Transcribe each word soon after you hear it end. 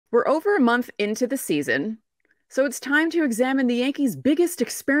We're over a month into the season, so it's time to examine the Yankees' biggest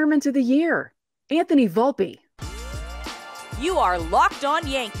experiment of the year, Anthony Volpe. You are Locked On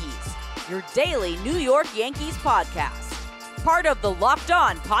Yankees, your daily New York Yankees podcast. Part of the Locked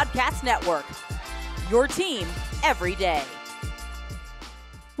On Podcast Network, your team every day.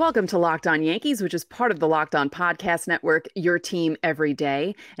 Welcome to Locked On Yankees, which is part of the Locked On Podcast Network, your team every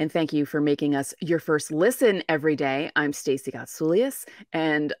day. And thank you for making us your first listen every day. I'm Stacey Gotsoulias,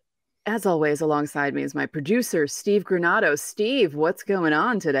 and as always, alongside me is my producer, Steve Granado. Steve, what's going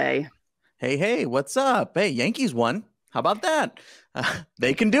on today? Hey, what's up? Hey, Yankees won. How about that?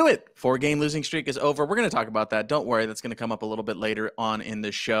 They can do it. 4-game losing streak is over. We're going to talk about that. Don't worry. That's going to come up a little bit later on in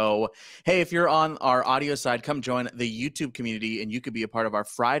the show. Hey, if you're on our audio side, come join the YouTube community and you could be a part of our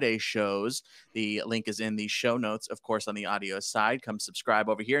Friday shows. The link is in the show notes, of course, on the audio side. Come subscribe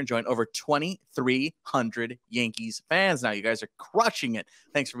over here and join over 2,300 Yankees fans. Now, you guys are crushing it.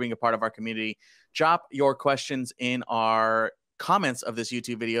 Thanks for being a part of our community. Drop your questions in our comments of this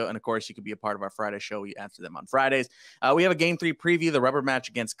YouTube video. And of course, you could be a part of our Friday show. We answer them on Fridays. We have a Game 3 preview. The rubber match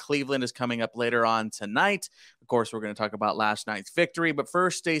against Cleveland is coming up later on tonight. Of course, we're going to talk about last night's victory. But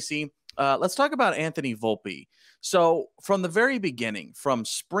first, Stacey, let's talk about Anthony Volpe. So from the very beginning, from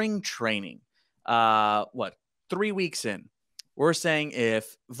spring training, 3 weeks in, we're saying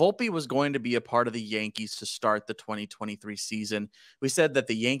if Volpe was going to be a part of the Yankees to start the 2023 season, we said that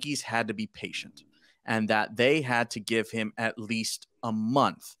the Yankees had to be patient and that they had to give him at least a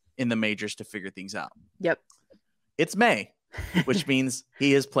month in the majors to figure things out. Yep. It's May, which means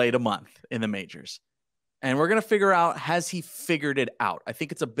he has played a month in the majors. And we're going to figure out, has he figured it out? I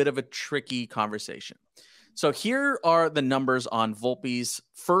think it's a bit of a tricky conversation. So here are the numbers on Volpe's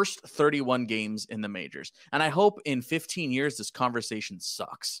first 31 games in the majors. And I hope in 15 years, this conversation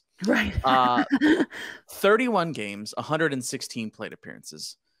sucks. Right. 31 games, 116 plate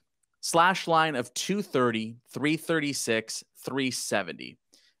appearances. Slash line of 230, 336, 370.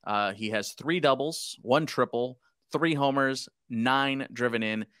 He has 3 doubles, 1 triple, 3 homers, 9 driven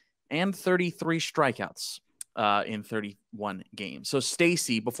in, and 33 strikeouts in 31 games. So,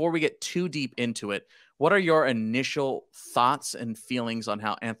 Stacey, before we get too deep into it, what are your initial thoughts and feelings on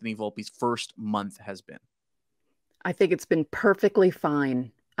how Anthony Volpe's first month has been? I think it's been perfectly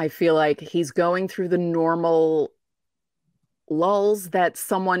fine. I feel like he's going through the normal lulls that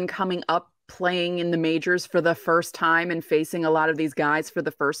someone coming up playing in the majors for the first time and facing a lot of these guys for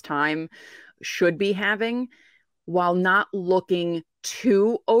the first time should be having, while not looking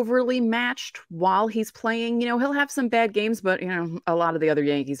too overly matched while he's playing. You know, he'll have some bad games, but, you know, a lot of the other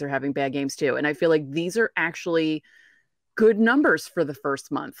Yankees are having bad games too. And I feel like these are actually good numbers for the first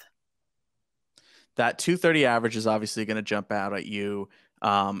month. That 230 average is obviously going to jump out at you.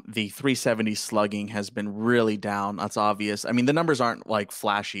 The 370 slugging has been really down. That's obvious. I mean, the numbers aren't like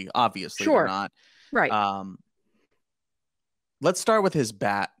flashy. Obviously, Sure. They're not. Right. Let's start with his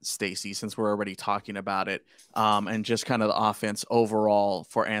bat, Stacey, since we're already talking about it, and just kind of the offense overall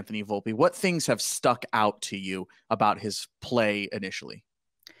for Anthony Volpe. What things have stuck out to you about his play initially?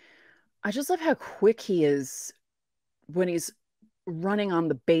 I just love how quick he is when he's running on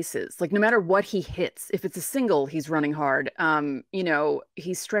the bases. Like, no matter what he hits, if it's a single, he's running hard. You know,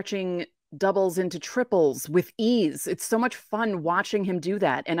 he's stretching doubles into triples with ease. It's so much fun watching him do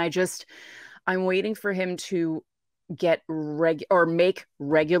that. And I'm waiting for him to get make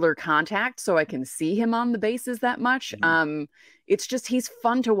regular contact so I can see him on the bases that much. Mm-hmm. It's just, he's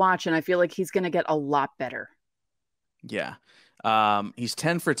fun to watch, and I feel like he's going to get a lot better. Yeah. He's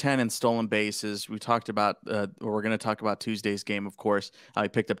 10 for 10 in stolen bases. We talked about, we're going to talk about Tuesday's game, of course. He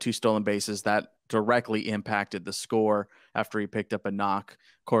picked up 2 stolen bases that directly impacted the score after he picked up a knock.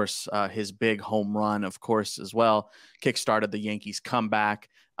 Of course, his big home run, of course, as well, kickstarted the Yankees comeback.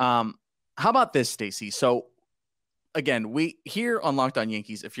 How about this, Stacey? So again, we here on Locked On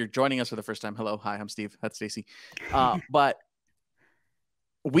Yankees, if you're joining us for the first time, hello, hi, I'm Steve. That's Stacey. But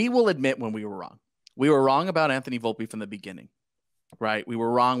we will admit when we were wrong. We were wrong about Anthony Volpe from the beginning. Right. We were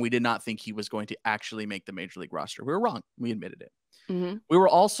wrong. We did not think he was going to actually make the major league roster. We were wrong. We admitted it. Mm-hmm. We were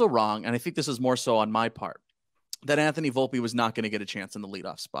also wrong. And I think this is more so on my part, that Anthony Volpe was not going to get a chance in the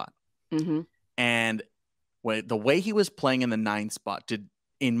leadoff spot. Mm-hmm. And the way he was playing in the 9 spot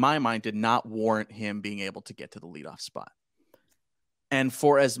in my mind, did not warrant him being able to get to the leadoff spot. And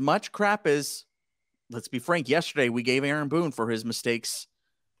for as much crap as, let's be frank, yesterday we gave Aaron Boone for his mistakes,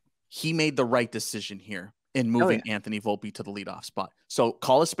 he made the right decision here in moving Anthony Volpe to the leadoff spot. So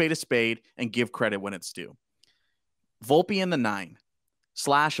call a spade and give credit when it's due. Volpe in the 9,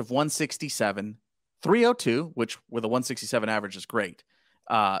 slash of 167, 302, which with a 167 average is great.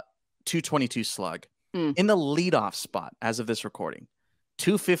 222 slug. In the leadoff spot, as of this recording,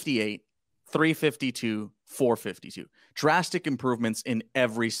 258, 352, 452. Drastic improvements in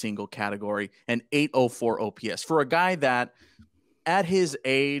every single category, and 804 OPS. For a guy that, at his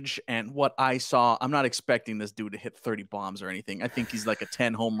age and what I saw, I'm not expecting this dude to hit 30 bombs or anything. I think he's like a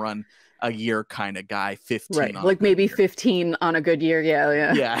 10 home run a year kind of guy, 15 Right. on Like a good maybe year. 15 on a good year.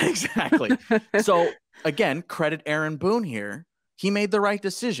 Yeah. Yeah, exactly. So again, credit Aaron Boone here. He made the right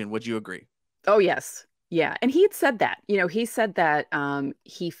decision. Would you agree? Oh, yes. Yeah. And he had said that, he said that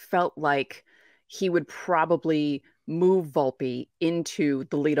he felt like he would probably move Volpe into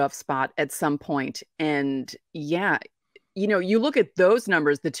the leadoff spot at some point. And yeah, you look at those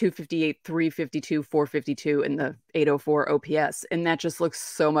numbers, the 258, 352, 452, and the 804 OPS, and that just looks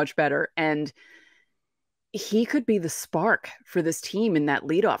so much better. And he could be the spark for this team in that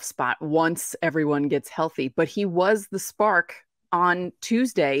leadoff spot once everyone gets healthy. But he was the spark on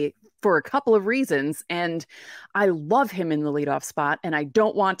Tuesday for a couple of reasons. And I love him in the leadoff spot, and I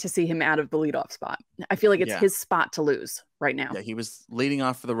don't want to see him out of the leadoff spot. I feel like it's his spot to lose right now. Yeah, he was leading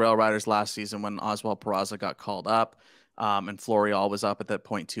off for the Rail Riders last season when Oswald Peraza got called up. And Florial was up at that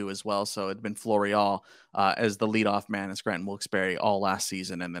point too as well. So it'd been Florial as the leadoff man as Scranton Wilkes-Barre all last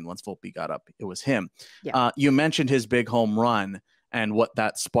season. And then once Volpe got up, it was him. Yeah. You mentioned his big home run and what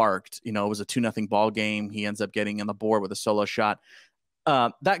that sparked. It was a 2-0 ball game. He ends up getting on the board with a solo shot.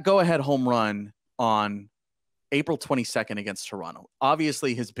 That go-ahead home run on April 22nd against Toronto,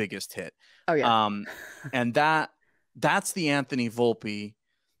 obviously his biggest hit. Oh, yeah. And that's the Anthony Volpe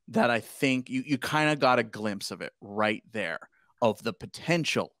that I think you kind of got a glimpse of it right there, of the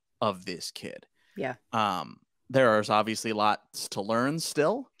potential of this kid. Yeah. There is obviously lots to learn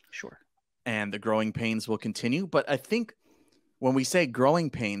still. Sure. And the growing pains will continue. But I think when we say growing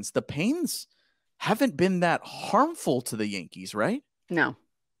pains, the pains haven't been that harmful to the Yankees, right? No,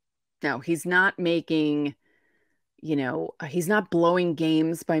 he's not making, he's not blowing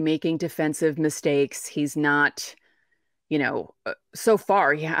games by making defensive mistakes. He's not, so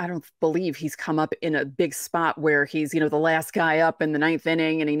far, I don't believe he's come up in a big spot where he's, the last guy up in the ninth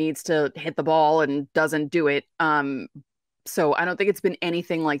inning and he needs to hit the ball and doesn't do it. So I don't think it's been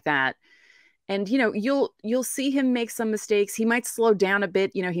anything like that. And, you'll see him make some mistakes. He might slow down a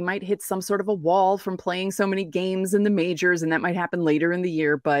bit. He might hit some sort of a wall from playing so many games in the majors, and that might happen later in the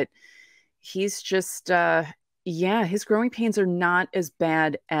year. But he's just, his growing pains are not as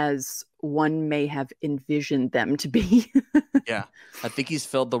bad as one may have envisioned them to be. Yeah, I think he's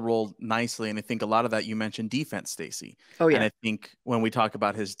filled the role nicely. And I think a lot of that, you mentioned defense, Stacey. Oh, yeah. And I think when we talk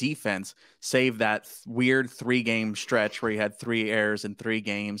about his defense, save that weird 3-game stretch where he had 3 errors in 3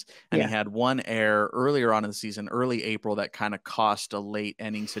 games. And he had 1 error earlier on in the season, early April, that kind of cost a late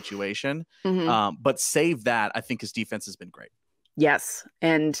inning situation. Mm-hmm. But save that, I think his defense has been great. Yes.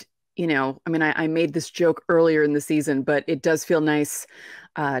 And I made this joke earlier in the season, but it does feel nice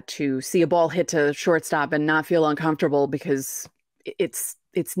to see a ball hit to shortstop and not feel uncomfortable, because it's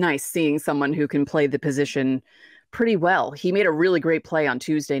nice seeing someone who can play the position pretty well. He made a really great play on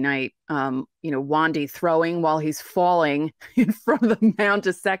Tuesday night. Wandy throwing while he's falling in front of the mound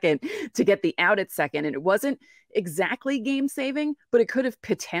to second to get the out at second. And it wasn't exactly game saving, but it could have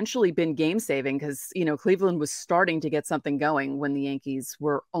potentially been game saving because, Cleveland was starting to get something going when the Yankees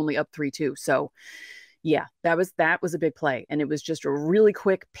were only up 3-2. So yeah, that was a big play. And it was just a really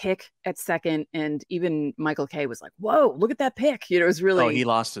quick pick at second. And even Michael Kay was like, whoa, look at that pick. It was really. Oh, he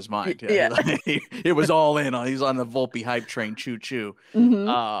lost his mind. Yeah. It was all in. He's on the Volpe hype train. Choo choo.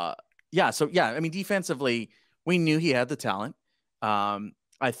 Mm-hmm. So defensively, we knew he had the talent.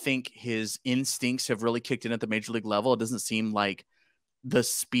 I think his instincts have really kicked in at the major league level. It doesn't seem like the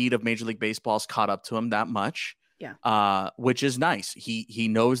speed of Major League Baseball's caught up to him that much. Yeah. Which is nice. He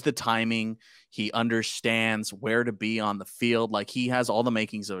knows the timing. He understands where to be on the field. Like, he has all the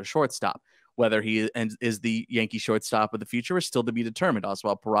makings of a shortstop. Whether he is the Yankee shortstop of the future is still to be determined.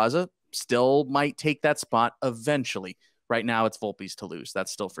 Oswald Peraza still might take that spot eventually. Right now, it's Volpe's to lose.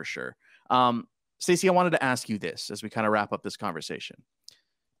 That's still for sure. Stacey, I wanted to ask you this as we kind of wrap up this conversation.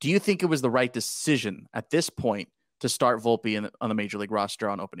 Do you think it was the right decision at this point to start Volpe on the Major League roster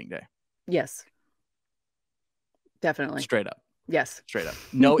on opening day? Yes. Definitely. Straight up. Yes. Straight up.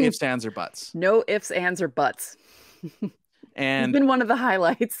 No ifs, ands, or buts. No ifs, ands, or buts. And it's been one of the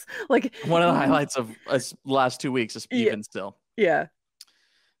highlights. Like one of the highlights of us last 2 weeks, even still. Yeah.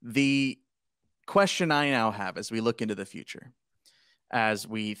 The question I now have as we look into the future, as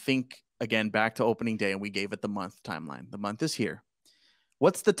we think again back to opening day, and we gave it the month timeline. The month is here.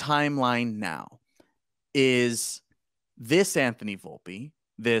 What's the timeline now? Is this Anthony Volpe,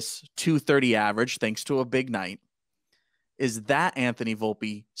 this 230 average, thanks to a big night, is that Anthony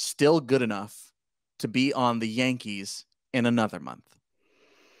Volpe still good enough to be on the Yankees in another month?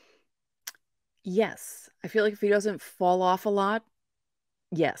 Yes. I feel like if he doesn't fall off a lot,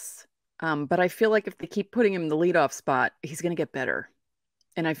 yes. But I feel like if they keep putting him in the leadoff spot, he's going to get better.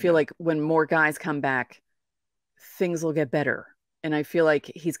 And I feel Yeah. like when more guys come back, things will get better. And I feel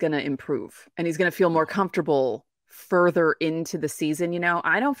like he's going to improve and he's going to feel more Yeah. comfortable further into the season.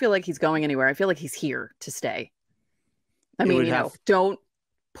 I don't feel like he's going anywhere. I feel like he's here to stay. I It mean, would have, don't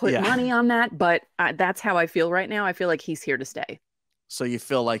put yeah. money on that, but that's how I feel right now. I feel like he's here to stay. So you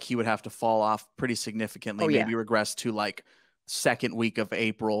feel like he would have to fall off pretty significantly, Oh, yeah. maybe regress to like second week of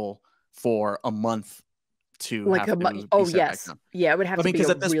April for a month to Like have to be oh, set back yes. down. Yeah, it would have I to mean, be because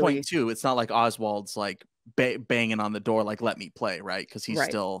a at this really point too, it's not like Oswald's like banging on the door, like let me play, right? Because he's right.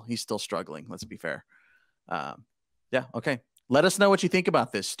 still struggling. Let's be fair. Yeah, okay. Let us know what you think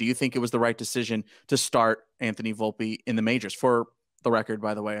about this. Do you think it was the right decision to start Anthony Volpe in the majors? For the record,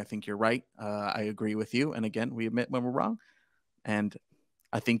 by the way, I think you're right. I agree with you. And again, we admit when we're wrong. And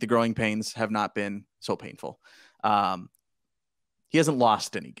I think the growing pains have not been so painful. He hasn't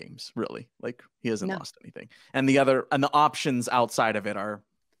lost any games, really. Like he hasn't lost anything. And the options outside of it are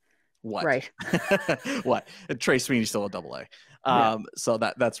what? Right. What? Trey Sweeney's still a double A. Yeah. So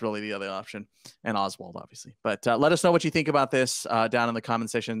that's really the other option, and Oswald, obviously. But let us know what you think about this down in the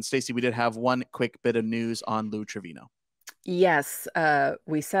comment section. Stacey, we did have one quick bit of news on Lou Trivino. Yes.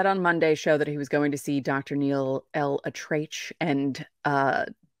 We said on Monday's show that he was going to see Dr. Neil L. Atrach, and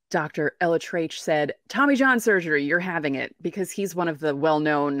Dr. L. Atrach said, Tommy John surgery, you're having it, because he's one of the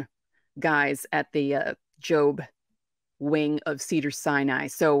well-known guys at the Job wing of Cedars-Sinai.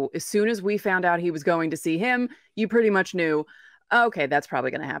 So as soon as we found out he was going to see him, you pretty much knew, okay, that's probably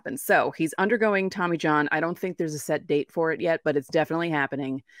going to happen. So he's undergoing Tommy John. I don't think there's a set date for it yet, but it's definitely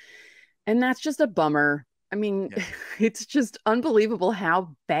happening. And that's just a bummer. I mean, Yeah. it's just unbelievable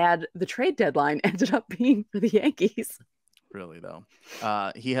how bad the trade deadline ended up being for the Yankees. Really, though.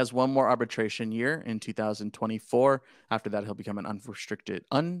 He has one more arbitration year in 2024. After that, he'll become an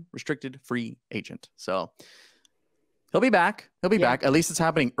unrestricted free agent. So he'll be back. He'll be back. At least it's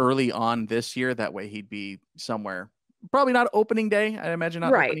happening early on this year. That way he'd be somewhere. Probably not opening day. I imagine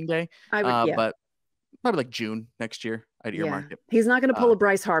not opening day. I would, But probably like June next year. I'd earmark it. He's not going to pull a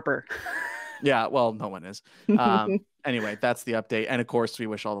Bryce Harper. Yeah, well, no one is. Anyway, that's the update. And of course, we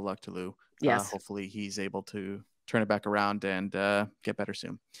wish all the luck to Lou. Yes. Hopefully he's able to turn it back around and get better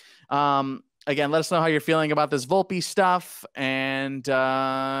soon. Again, let us know how you're feeling about this Volpe stuff. And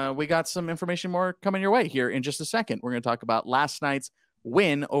we got some information more coming your way here in just a second. We're going to talk about last night's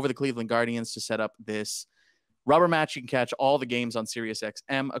win over the Cleveland Guardians to set up this rubber match. You can catch all the games on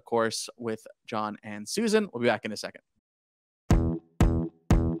SiriusXM, of course, with John and Susan. We'll be back in a second.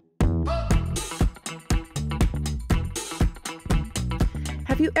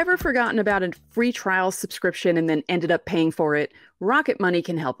 Have you ever forgotten about a free trial subscription and then ended up paying for it? Rocket Money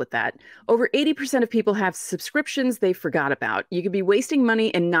can help with that. Over 80% of people have subscriptions they forgot about. You could be wasting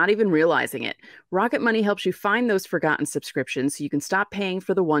money and not even realizing it. Rocket Money helps you find those forgotten subscriptions so you can stop paying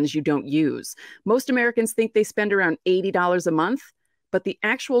for the ones you don't use. Most Americans think they spend around $80 a month, but the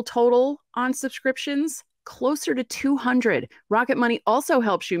actual total on subscriptions, closer to 200. Rocket Money also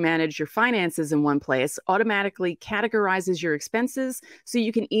helps you manage your finances in one place, automatically categorizes your expenses so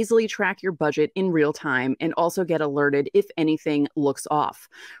you can easily track your budget in real time and also get alerted if anything looks off.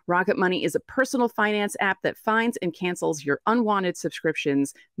 Rocket Money is a personal finance app that finds and cancels your unwanted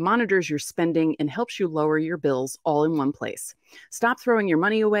subscriptions, monitors your spending, and helps you lower your bills all in one place. Stop throwing your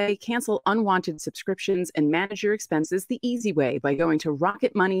money away, cancel unwanted subscriptions, and manage your expenses the easy way by going to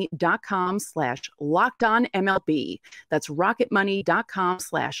rocketmoney.com/lockedonmlb. That's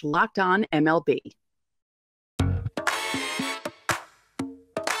rocketmoney.com/lockedonmlb.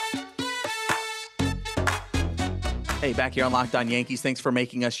 Hey, back here on Locked On Yankees. Thanks for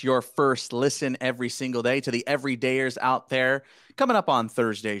making us your first listen every single day. To the everydayers out there, coming up on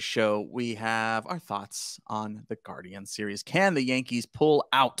Thursday's show, we have our thoughts on the Guardians series. Can the Yankees pull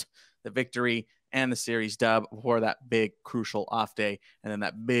out the victory and the series dub before that big, crucial off day and then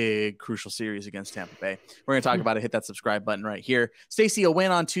that big, crucial series against Tampa Bay? We're going to talk about it. Hit that subscribe button right here. Stacey, a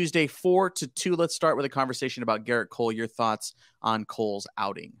win on Tuesday, 4-2. Let's start with a conversation about Gerrit Cole. Your thoughts on Cole's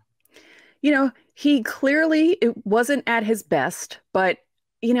outing? He clearly it wasn't at his best, but,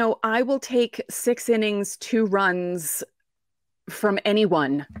 I will take 6 innings, 2 runs from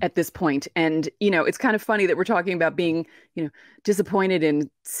anyone at this point. And, it's kind of funny that we're talking about being, disappointed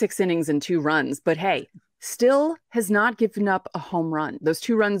in 6 innings and 2 runs. But hey, still has not given up a home run. Those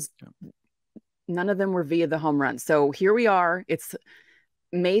 2 runs, none of them were via the home run. So here we are. It's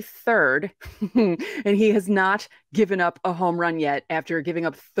May 3rd, and he has not given up a home run yet after giving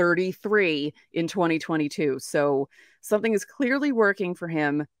up 33 in 2022. So something is clearly working for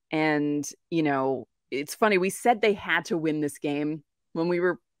him. And, it's funny. We said they had to win this game when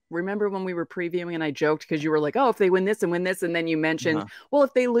remember when we were previewing, and I joked because you were like, oh, if they win this and win this. And then you mentioned, well,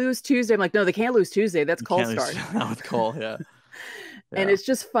 if they lose Tuesday, I'm like, no, they can't lose Tuesday. That's Cole's start. Not with Cole. Yeah. And it's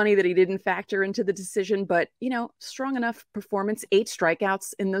just funny that he didn't factor into the decision, but, strong enough performance, 8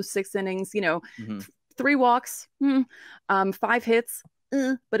 strikeouts in those 6 innings, 3 walks, 5 hits.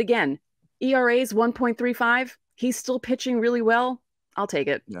 But again, ERA's 1.35. He's still pitching really well. I'll take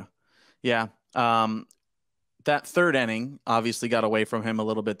it. Yeah. Yeah. That 3rd inning obviously got away from him a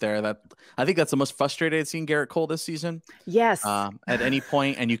little bit there. I think that's the most frustrated I've seen Gerrit Cole this season. Yes. At any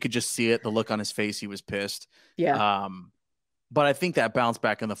point, and you could just see it, the look on his face, he was pissed. Yeah. But I think that bounce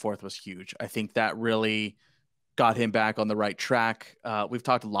back in the 4th was huge. I think that really got him back on the right track. We've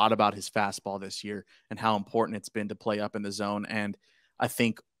talked a lot about his fastball this year and how important it's been to play up in the zone. And I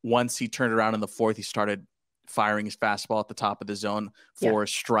think once he turned around in the 4th, he started firing his fastball at the top of the zone for a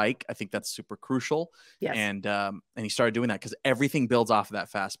strike. I think that's super crucial. Yes. And he started doing that because everything builds off of that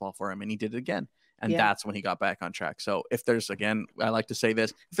fastball for him, and he did it again. And that's when he got back on track. So if there's, again, I like to say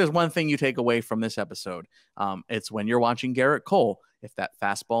this, if there's one thing you take away from this episode, it's when you're watching Gerrit Cole, if that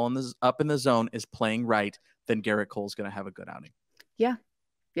fastball up in the zone is playing right, then Gerrit Cole's going to have a good outing. Yeah.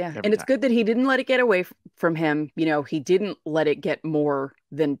 Yeah. And it's good that he didn't let it get away from him. He didn't let it get more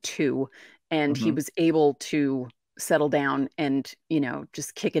than 2, and he was able to settle down and,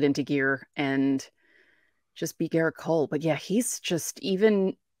 just kick it into gear and just be Gerrit Cole. But yeah, he's just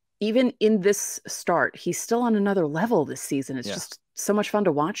even in this start, he's still on another level this season. It's just so much fun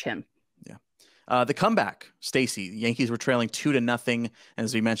to watch him. Yeah. The comeback, Stacey, the Yankees were trailing 2-0. And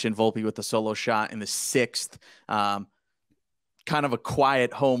as we mentioned, Volpe with the solo shot in the 6th, kind of a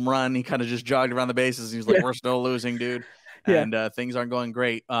quiet home run. He kind of just jogged around the bases. He was like, we're still losing, dude. And things aren't going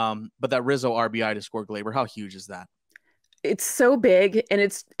great. But that Rizzo RBI to score Glaber, how huge is that? It's so big. And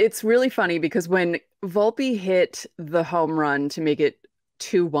it's really funny because when Volpe hit the home run to make it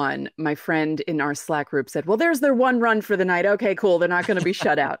 2-1, my friend in our Slack group said, well, there's their one run for the night. Okay, cool. They're not going to be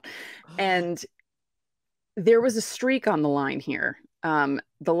shut out. And there was a streak on the line here.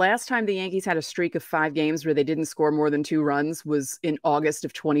 The last time the Yankees had a streak of 5 games where they didn't score more than 2 runs was in August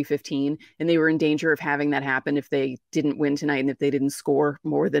of 2015. And they were in danger of having that happen if they didn't win tonight and if they didn't score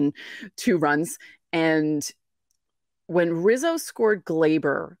more than 2 runs. And when Rizzo scored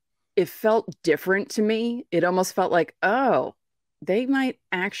Glaber, it felt different to me. It almost felt like, oh, they might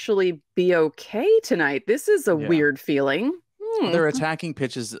actually be okay tonight. This is a weird feeling. They're attacking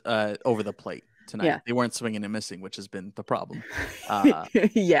pitches over the plate tonight. Yeah. They weren't swinging and missing, which has been the problem.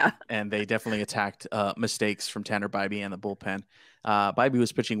 And they definitely attacked mistakes from Tanner Bybee and the bullpen. Bybee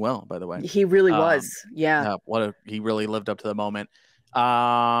was pitching well, by the way. He really was. Yeah. He really lived up to the moment.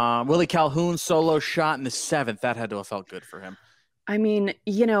 Willie Calhoun solo shot in the 7th. That had to have felt good for him. I mean,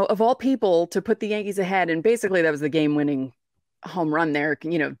 of all people to put the Yankees ahead, and basically that was the game-winning home run there.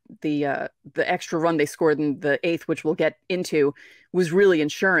 The extra run they scored in the 8th, which we'll get into, was really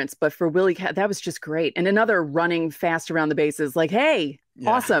insurance. But for Willie, that was just great. And another running fast around the bases, like, hey,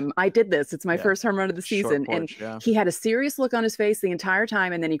 awesome, I did this. It's my first home run of the season. Porch, and he had a serious look on his face the entire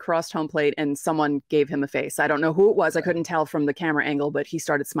time. And then he crossed home plate and someone gave him a face. I don't know who it was. I couldn't tell from the camera angle, but he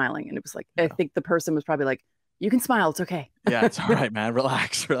started smiling. And it was like, I think the person was probably like, you can smile. It's okay. Yeah, it's all right, man.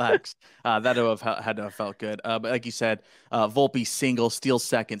 Relax. That had to have felt good. But like you said, Volpe single, steals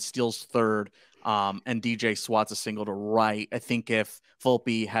 2nd, steals 3rd, and DJ swats a single to right. I think if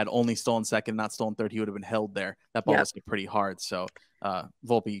Volpe had only stolen 2nd, not stolen 3rd, he would have been held there. That ball was pretty hard. So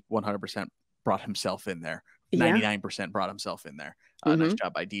Volpe 100% brought himself in there. 99% brought himself in there. Nice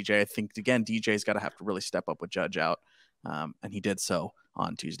job by DJ. I think, again, DJ's got to have to really step up with Judge out. And he did so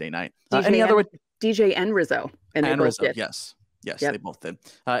on Tuesday night. DJ and Rizzo. And they both Rizzo, did. yes, they both did.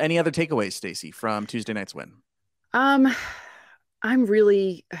 Any other takeaways, Stacey, from Tuesday night's win? I'm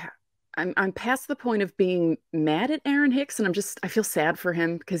past the point of being mad at Aaron Hicks, and I feel sad for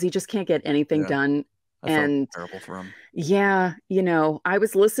him because he just can't get anything done. I felt terrible for him. Yeah, I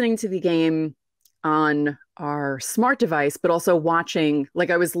was listening to the game on our smart device, but also watching, like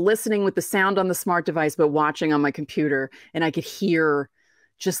I was listening with the sound on the smart device, but watching on my computer, and I could hear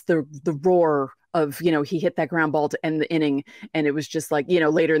just the roar of, he hit that ground ball to end the inning. And it was just like,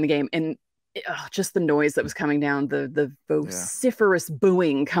 later in the game, and just the noise that was coming down, the vociferous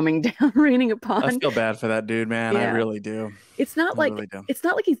booing coming down, raining upon. I feel bad for that dude, man. I really do. It's not like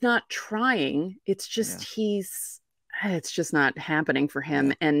he's not trying. It's just, it's just not happening for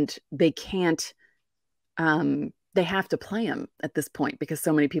him. And they can't, they have to play him at this point because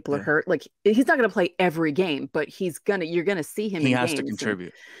so many people are Yeah. hurt. Like he's not going to play every game, but you're going to see him He in has to games.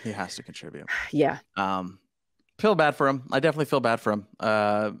 contribute. He has to contribute. Yeah. Feel bad for him. I definitely feel bad for him.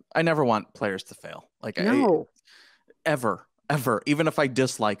 I never want players to fail. Like No. ever. Even if I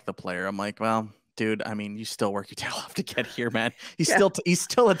dislike the player, I'm like, well, dude, I mean, you still work your tail off to get here, man. He's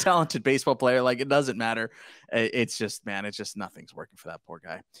still a talented baseball player. Like, it doesn't matter. It's just nothing's working for that poor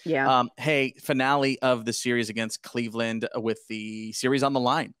guy. Yeah. Hey, finale of the series against Cleveland with the series on the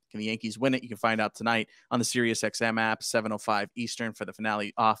line. Can the Yankees win it? You can find out tonight on the SiriusXM app, 7:05 Eastern for the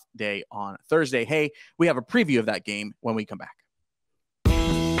finale off day on Thursday. Hey, we have a preview of that game when we come back.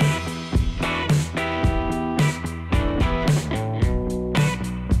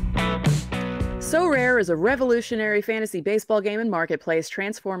 So Rare is a revolutionary fantasy baseball game and marketplace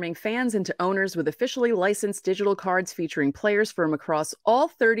transforming fans into owners with officially licensed digital cards featuring players from across all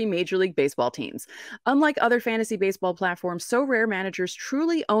 30 Major League Baseball teams. Unlike other fantasy baseball platforms, So Rare managers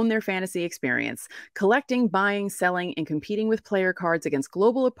truly own their fantasy experience, collecting, buying, selling, and competing with player cards against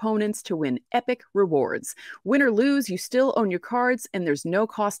global opponents to win epic rewards. Win or lose, you still own your cards, and there's no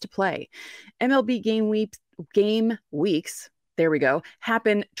cost to play. MLB game weeks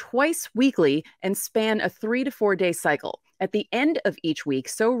happen twice weekly and span a 3 to 4 day cycle. At the end of each week,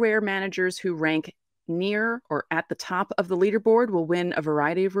 So Rare managers who rank near or at the top of the leaderboard will win a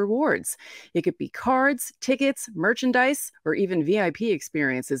variety of rewards. It could be cards, tickets, merchandise, or even VIP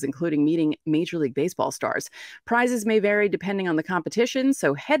experiences, including meeting Major League Baseball stars. Prizes may vary depending on the competition,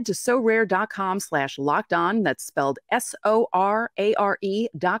 so head to sorare.com/lockedon, that's spelled SORARE.com,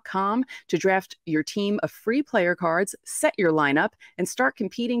 to draft your team of free player cards, set your lineup, and start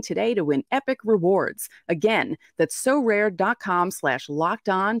competing today to win epic rewards. Again, that's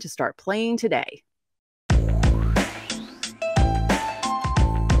sorare.com/lockedon to start playing today.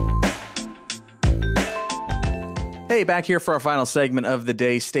 Hey, back here for our final segment of the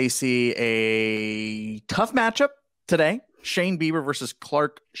day. Stacey, a tough matchup today. Shane Bieber versus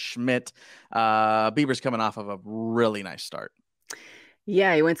Clark Schmidt. Bieber's coming off of a really nice start.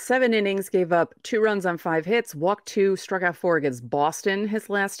 Yeah, he went 7 innings, gave up 2 runs on 5 hits, walked 2, struck out 4 against Boston his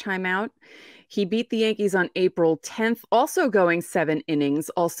last time out. He beat the Yankees on April 10th, also going 7 innings,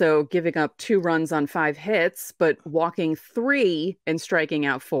 also giving up 2 runs on 5 hits, but walking 3 and striking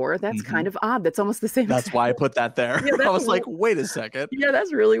out 4. That's kind of odd. That's almost the same. That's why I put that there. Yeah, I was like, wait a second. Yeah,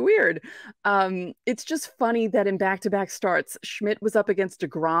 that's really weird. It's just funny that in back-to-back starts, Schmidt was up against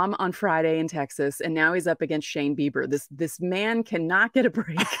DeGrom on Friday in Texas, and now he's up against Shane Bieber. This man cannot get a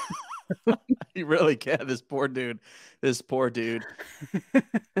break. He really can. This poor dude.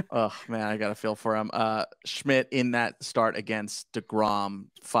 Oh man, I gotta feel for him. Schmidt in that start against DeGrom,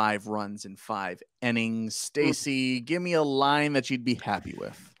 5 runs in 5 innings. Stacey, give me a line that you'd be happy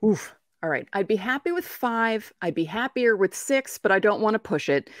with. Oof. All right. I'd be happy with 5. I'd be happier with 6, but I don't want to push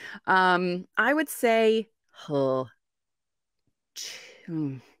it. I would say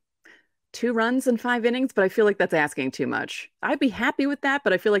 2 runs in 5 innings, but I feel like that's asking too much. I'd be happy with that,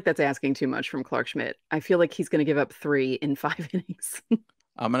 but I feel like that's asking too much from Clark Schmidt. I feel like he's going to give up 3 in 5 innings.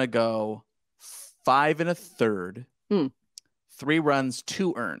 I'm going to go 5 1/3. 3 runs,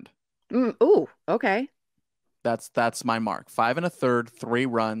 2 earned. Ooh, okay. That's my mark. 5 1/3, 3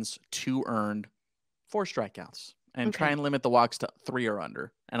 runs, 2 earned, 4 strikeouts, and try and limit the walks to 3 or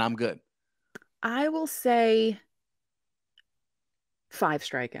under, and I'm good. I will say 5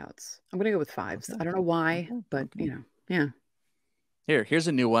 strikeouts. I'm going to go with 5s. Okay. I don't know why, but yeah. Here's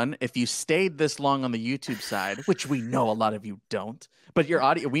a new one. If you stayed this long on the YouTube side, which we know a lot of you don't, but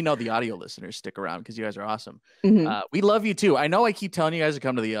we know the audio listeners stick around because you guys are awesome. We love you too. I know I keep telling you guys to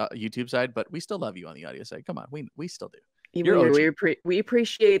come to the YouTube side, but we still love you on the audio side. Come on, we still do. We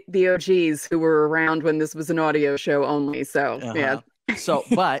appreciate the OGs who were around when this was an audio show only. So yeah.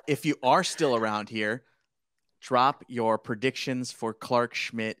 But if you are still around here, drop your predictions for Clark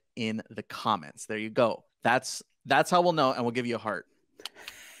Schmidt in the comments. There you go. That's how we'll know, and we'll give you a heart.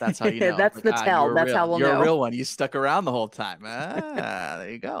 That's how you know. That's the tell. That's how we'll know. You're a real one. You stuck around the whole time.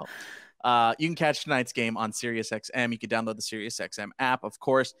 There you go. You can catch tonight's game on SiriusXM. You can download the SiriusXM app. Of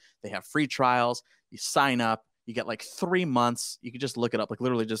course, they have free trials. You sign up. You get like 3 months. You can just look it up. Like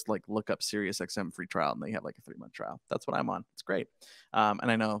literally just like look up SiriusXM free trial, and they have like a 3-month trial. That's what I'm on. It's great. And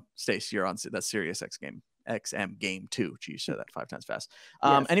I know, Stace, you're on that SiriusXM game too. Gee, you said that 5 times fast.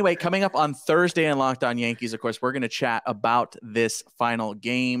 Yes. Anyway, coming up on Thursday on Locked On Yankees, of course, we're going to chat about this final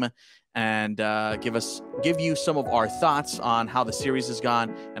game and give you some of our thoughts on how the series has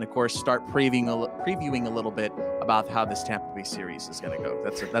gone, and of course start previewing a little bit about how this Tampa Bay series is going to go.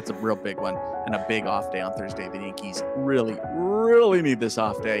 That's a real big one, and a big off day on Thursday. The Yankees really need this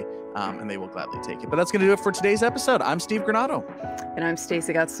off day, and they will gladly take it. But that's going to do it for today's episode. I'm Steve Granado. And I'm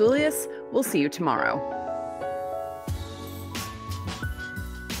Stacey Gatsoulias. We'll see you tomorrow.